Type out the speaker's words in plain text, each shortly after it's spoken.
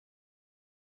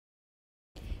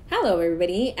Hello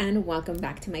everybody and welcome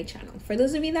back to my channel. For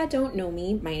those of you that don't know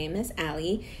me, my name is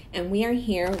Ali and we are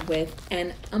here with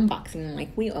an unboxing like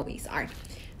we always are.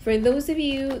 For those of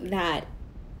you that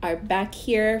are back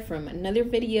here from another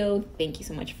video, thank you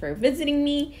so much for visiting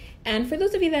me. And for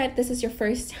those of you that this is your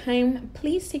first time,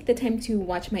 please take the time to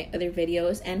watch my other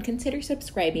videos and consider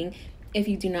subscribing if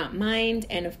you do not mind.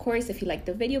 And of course, if you like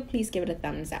the video, please give it a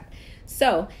thumbs up.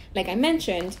 So, like I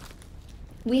mentioned,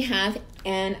 we have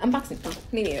an unboxing. Oh,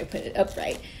 maybe I put it up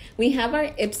right. We have our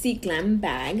Ipsy Glam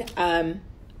bag.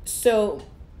 So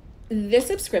this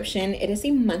subscription, it is a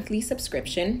monthly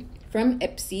subscription from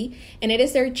Ipsy, and it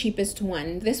is their cheapest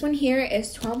one. This one here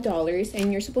is $12,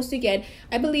 and you're supposed to get,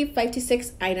 I believe, 5 to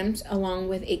 6 items along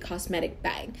with a cosmetic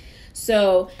bag.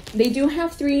 So they do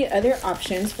have 3 other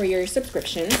options for your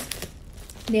subscriptions.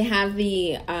 They have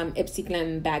the Ipsy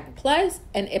Glam Bag Plus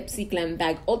and Ipsy Glam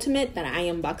Bag Ultimate that I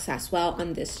unbox as well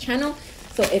on this channel.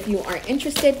 So if you are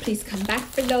interested, please come back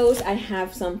for those. I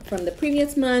have some from the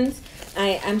previous months.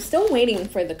 I am still waiting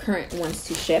for the current ones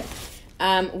to ship.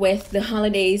 With the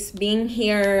holidays being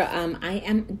here, I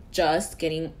am just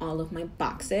getting all of my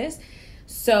boxes.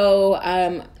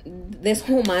 So this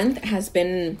whole month has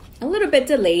been a little bit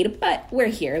delayed, but we're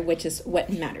here, which is what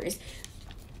matters.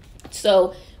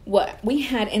 So what we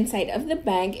had inside of the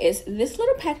bag is this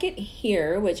little packet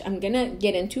here, which I'm gonna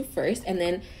get into first, and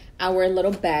then our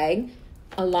little bag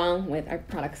along with our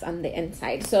products on the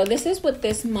inside. So this is what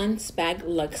this month's bag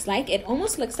looks like. It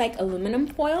almost looks like aluminum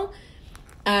foil.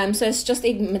 So it's just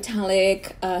a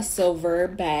metallic silver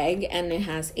bag, and it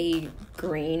has a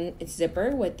green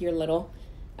zipper with your little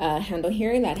handle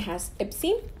here that has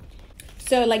Ipsy.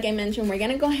 So like I mentioned, we're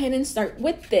going to go ahead and start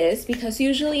with this because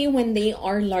usually when they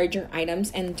are larger items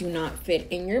and do not fit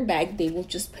in your bag, they will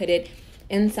just put it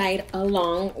inside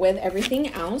along with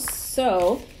everything else.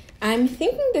 So I'm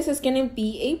thinking this is going to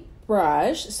be a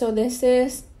brush. So this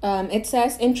is, it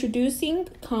says introducing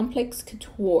Complex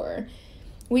Couture.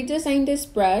 We designed this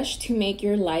brush to make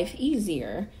your life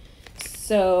easier.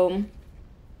 So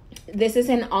this is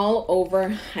an all over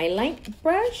highlight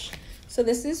brush. So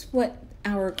this is what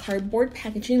our cardboard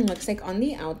packaging looks like on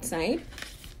the outside.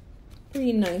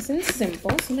 Pretty nice and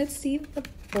simple. So let's see the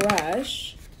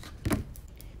brush.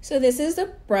 So this is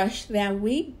the brush that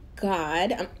we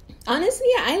got. Honestly,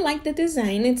 I like the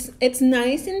design. It's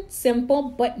nice and simple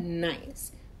but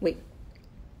nice. Wait,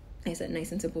 I said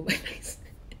nice and simple but nice.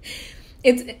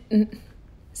 It's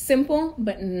simple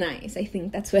but nice. I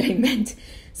think that's what I meant.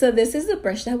 So this is the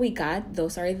brush that we got.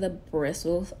 Those are the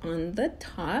bristles on the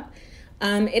top.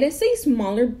 It is a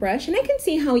smaller brush, and I can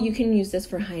see how you can use this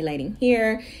for highlighting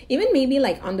here, even maybe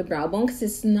like on the brow bone, because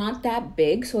it's not that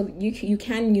big. So you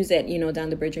can use it, you know,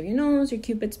 down the bridge of your nose, your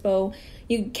cupid's bow.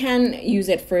 You can use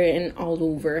it for an all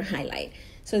over highlight.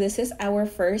 So this is our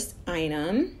first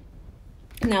item.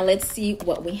 Now let's see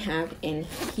what we have in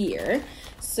here.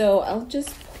 So I'll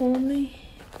just pull my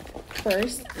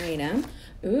first item.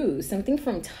 Ooh, something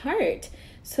from Tarte.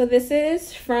 So this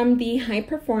is from the High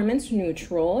Performance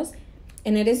Neutrals,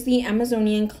 and it is the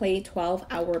Amazonian Clay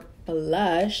 12-Hour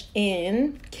Blush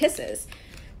in Kisses.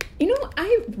 You know,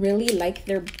 I really like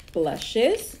their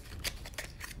blushes.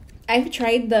 I've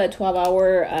tried the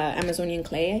 12-Hour Amazonian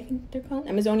Clay, I think they're called.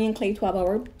 Amazonian Clay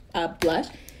 12-Hour Blush.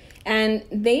 And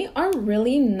they are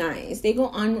really nice. They go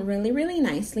on really, really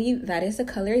nicely. That is the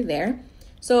color there.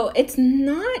 So it's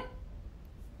not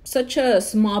such a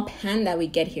small pan that we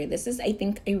get here. This is, I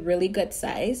think, a really good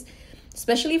size,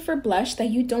 especially for blush that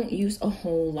you don't use a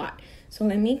whole lot. So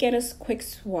let me get a quick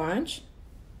swatch.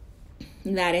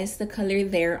 That is the color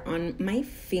there on my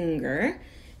finger.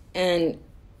 And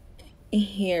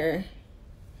here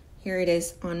it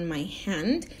is on my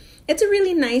hand. It's a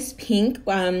really nice pink.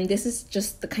 This is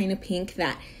just the kind of pink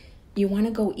that you want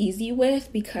to go easy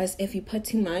with, because if you put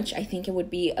too much, I think it would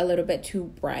be a little bit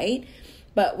too bright.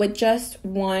 But with just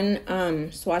one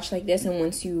swatch like this, and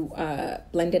once you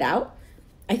blend it out,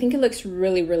 I think it looks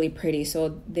really, really pretty.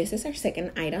 So this is our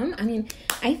second item. I mean,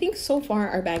 I think so far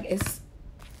our bag is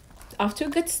off to a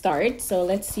good start. So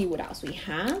let's see what else we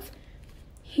have.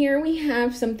 Here we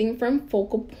have something from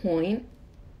Focal Point.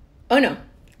 Oh no,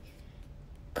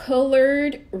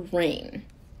 Colored Rain.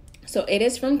 So it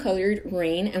is from Colored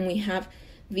Rain, and we have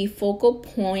the Focal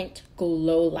Point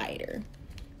Glow Lighter.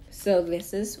 So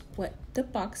this is what the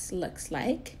box looks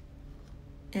like,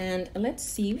 and let's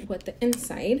see what the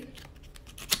inside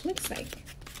looks like.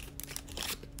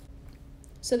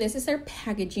 So this is our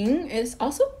packaging. It's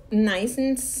also nice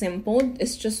and simple.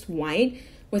 It's just white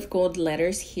with gold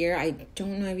letters here. I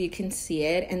don't know if you can see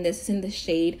it, and this is in the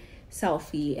shade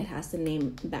Selfie. It has the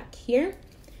name back here.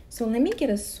 So let me get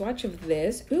a swatch of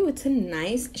this. Ooh, it's a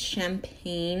nice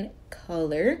champagne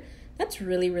color. That's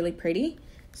really, really pretty.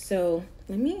 So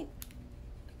let me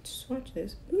swatch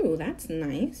this. Ooh, that's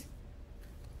nice.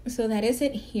 So that is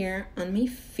it here on my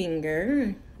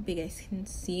finger. Hope you guys can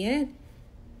see it.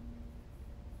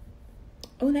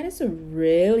 Oh, that is a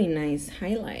really nice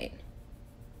highlight.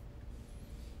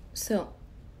 So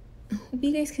I hope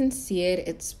you guys can see it.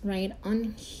 It's right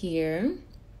on here.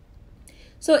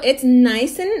 So it's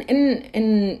nice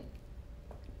and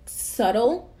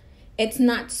subtle. It's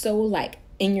not so like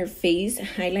in your face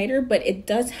highlighter, but it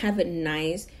does have a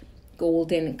nice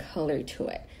golden color to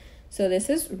it. So this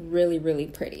is really, really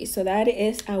pretty. So that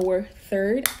is our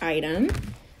third item.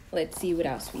 Let's see what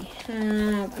else we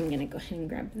have. I'm gonna go ahead and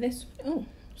grab this one. Oh,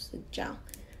 it's the gel.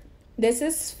 This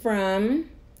is from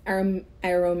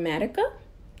Aromatica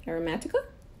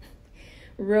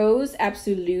Rose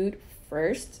Absolute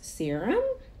First Serum.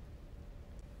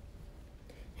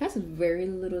 It has very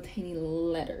little tiny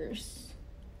letters.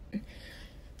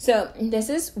 So this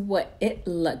is what it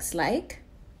looks like.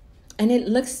 And it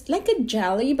looks like a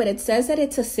jelly, but it says that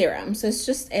it's a serum. So it's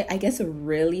just, I guess, a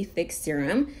really thick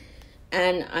serum.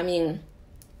 And I mean,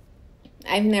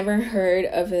 I've never heard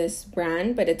of this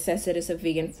brand, but it says it is a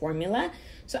vegan formula.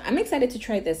 So I'm excited to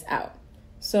try this out.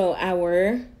 So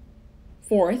our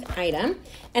fourth item,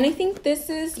 and I think this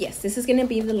is, yes, this is gonna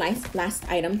be the last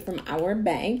item from our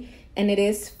bag, and it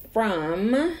is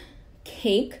from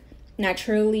Cake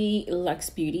Naturally Luxe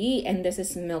Beauty, and this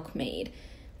is Milkmaid.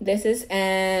 This is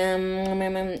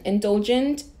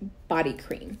Indulgent Body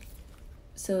Cream.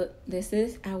 So this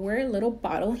is our little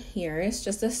bottle here. It's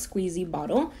just a squeezy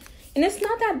bottle, and it's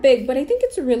not that big, but I think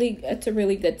it's a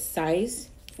really good size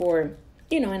for,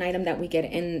 you know, an item that we get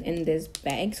in this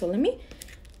bag. So let me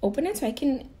open it so I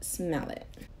can smell it.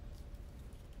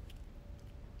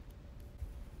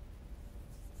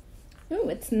 Oh,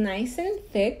 it's nice and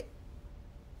thick.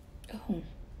 Oh,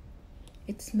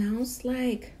 it smells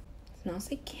like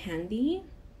candy.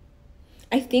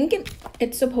 I think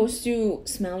it's supposed to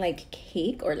smell like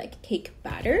cake or like cake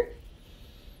batter,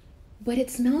 but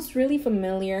it smells really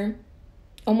familiar,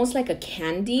 almost like a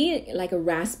candy, like a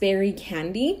raspberry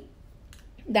candy.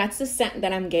 That's the scent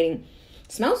that I'm getting.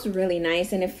 It smells really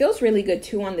nice, and it feels really good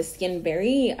too on the skin.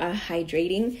 Very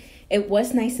hydrating. It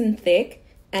was nice and thick,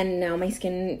 and now my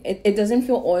skin, it doesn't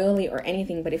feel oily or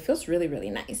anything, but it feels really, really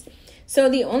nice. So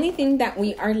the only thing that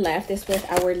we are left is with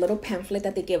our little pamphlet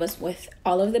that they give us with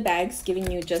all of the bags,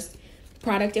 giving you just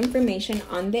product information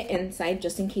on the inside,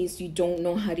 just in case you don't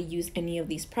know how to use any of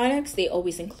these products. They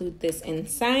always include this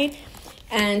inside.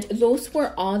 And those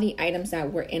were all the items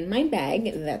that were in my bag.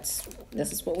 This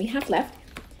is what we have left.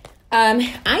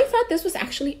 I thought this was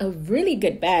actually a really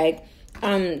good bag.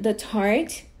 The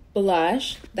Tarte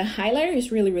blush, the highlighter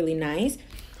is really, really nice.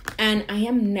 And I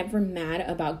am never mad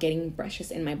about getting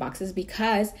brushes in my boxes,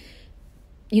 because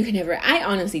I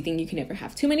honestly think you can never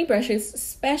have too many brushes,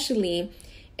 especially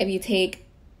if you take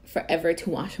forever to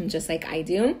wash them just like I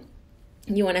do.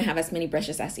 You want to have as many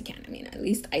brushes as you can. I mean, at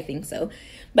least I think so.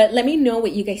 But let me know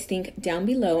what you guys think down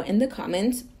below in the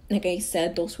comments. Like I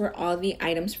said, those were all the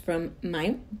items from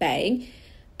my bag.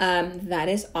 That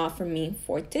is all from me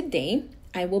for today.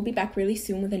 I will be back really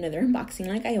soon with another unboxing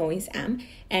like I always am.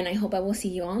 And I hope I will see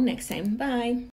you all next time. Bye.